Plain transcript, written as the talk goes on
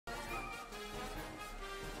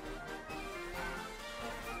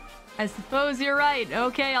I suppose you're right.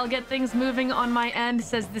 Okay, I'll get things moving on my end,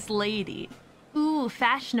 says this lady. Ooh,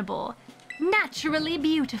 fashionable. Naturally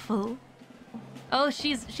beautiful. Oh,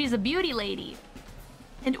 she's a beauty lady.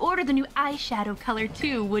 And order the new eyeshadow color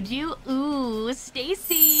too, would you? Ooh,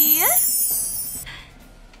 Stacy.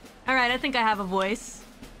 All right, I think I have a voice.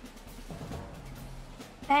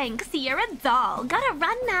 Thanks, you're a doll. Gotta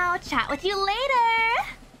run now. Chat with you later.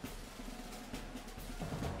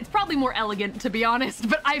 It's probably more elegant, to be honest,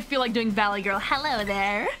 but I feel like doing Valleygirl. Hello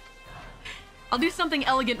there. I'll do something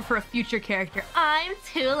elegant for a future character. I'm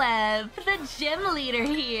Tulip, the gym leader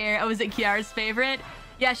here. Oh, is it Kiara's favorite?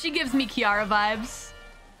 Yeah, she gives me Kiara vibes.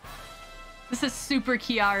 This is super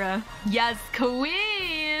Kiara. Yes,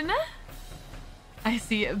 queen! I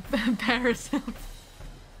see it. Paris.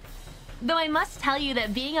 Though I must tell you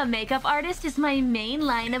that being a makeup artist is my main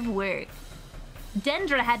line of work.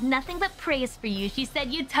 Dendra had nothing but praise for you. She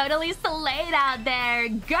said you totally slayed out there,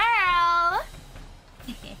 girl!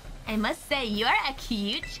 I must say, you're a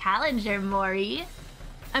cute challenger, Mori.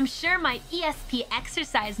 I'm sure my ESP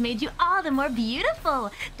exercise made you all the more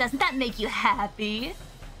beautiful. Doesn't that make you happy?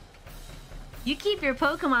 You keep your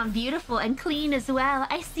Pokemon beautiful and clean as well.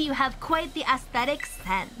 I see you have quite the aesthetic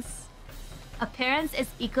sense. Appearance is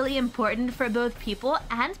equally important for both people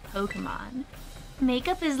and Pokemon.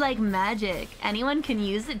 Makeup is like magic. Anyone can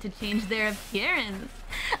use it to change their appearance.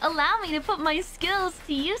 Allow me to put my skills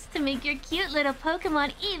to use to make your cute little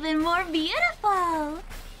Pokemon even more beautiful.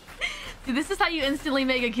 See, this is how you instantly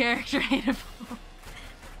make a character hateable.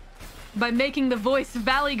 By making the voice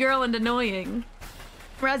Valleygirl and annoying.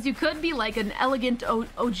 Whereas you could be like an elegant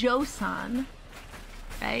Ojo-san,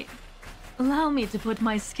 right? Allow me to put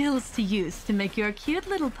my skills to use to make your cute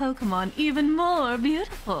little Pokemon even more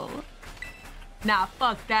beautiful. Nah,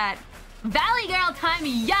 fuck that. Valleygirl time,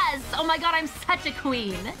 yes! Oh my god, I'm such a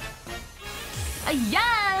queen.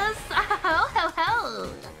 Yes! Oh, ho, ho.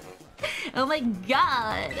 Oh my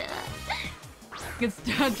god. It's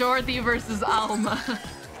Dorothy versus Alma.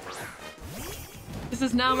 This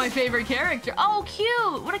is now my favorite character. Oh,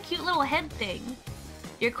 cute! What a cute little head thing.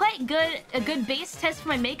 You're quite good. A good base test for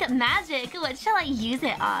my makeup magic. What shall I use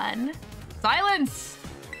it on? Silence!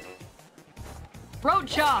 Throat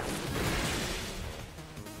chop.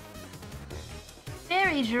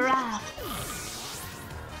 Fairy giraffe.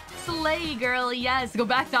 Slay girl, yes. Go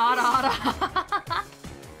back to Ada Ada.